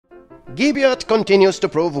Gibiate continues to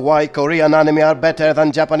prove why Korean anime are better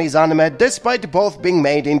than Japanese anime despite both being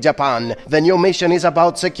made in Japan. The new mission is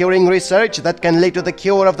about securing research that can lead to the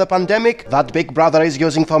cure of the pandemic that Big Brother is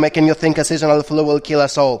using for making you think a seasonal flu will kill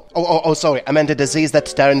us all. Sorry, I meant a disease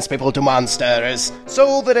that turns people to monsters.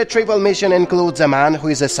 So the retrieval mission includes a man who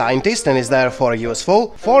is a scientist and is therefore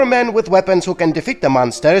useful, 4 men with weapons who can defeat the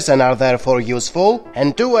monsters and are therefore useful,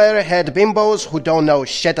 and 2 airhead bimbos who don't know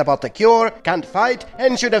shit about the cure, can't fight,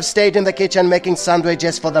 and should have stayed in the kitchen making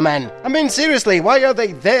sandwiches for the men. I mean, seriously, why are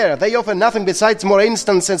they there? They offer nothing besides more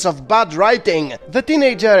instances of bad writing. The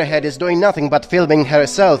teenage airhead is doing nothing but filming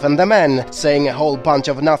herself and the men, saying a whole bunch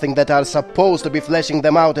of nothing that are supposed to be fleshing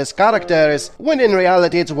them out as characters, when in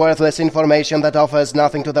reality it's worthless information that offers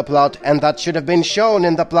nothing to the plot and that should have been shown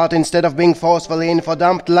in the plot instead of being forcefully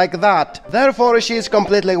info-dumped like that. Therefore, she is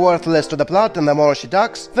completely worthless to the plot, and the more she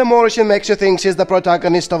talks, the more she makes you think she's the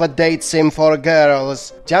protagonist of a date sim for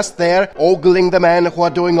girls. Just there, ogling the men who are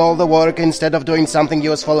doing all the work instead of doing something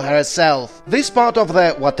useful herself. This part of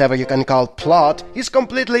the, whatever you can call plot, is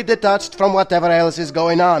completely detached from whatever else is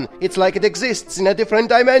going on. It's like it exists in a different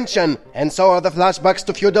dimension. And so are the flashbacks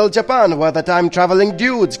to feudal Japan, where the time-traveling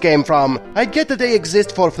dudes came from. I get that they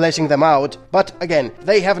exist for fleshing them out, but again,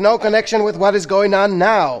 they have no connection with what is going on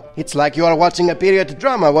now. It's like you are watching a period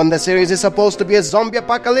drama when the series is supposed to be a zombie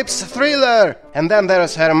apocalypse thriller. And then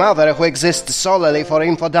there's her mother, who exists solely for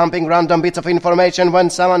info-dumping random bits of information when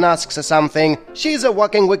someone asks something. She's a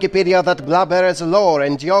walking Wikipedia that blabbers lore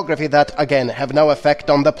and geography that, again, have no effect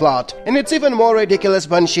on the plot. And it's even more ridiculous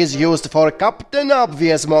when she's used for Captain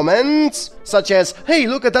Obvious moments, such as, hey,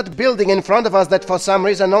 look at that building in front of us that for some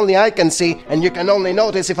reason only I can see, and you can only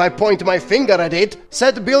notice if I point my finger at it.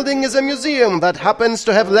 Said building is a museum that happens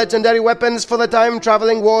to have legendary weapons for the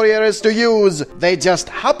time-traveling warriors to use. They just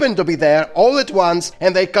happen to be there all at once,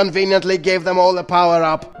 and they conveniently gave them all a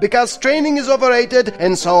power-up. Because training is overrated,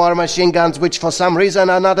 and so are machine guns, which for some reason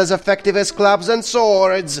are not as effective as clubs and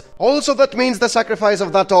swords. Also, that means the sacrifice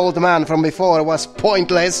of that old man from before was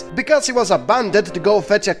pointless, because he was abandoned to go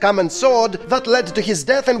fetch a common sword that led to his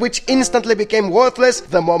death and which instantly became worthless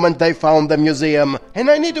the moment they found the museum. And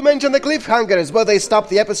I need to mention the cliffhangers, where they stop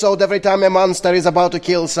the episode every time a monster is about to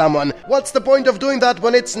kill someone. What's the point of doing that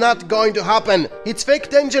when it's not going to happen? It's fake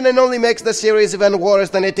tension and only makes the series even worse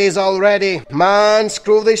than it is already. Man,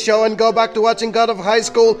 screw this show and go back to watching God of High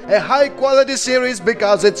School, a high-quality series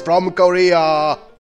because it's from Korea.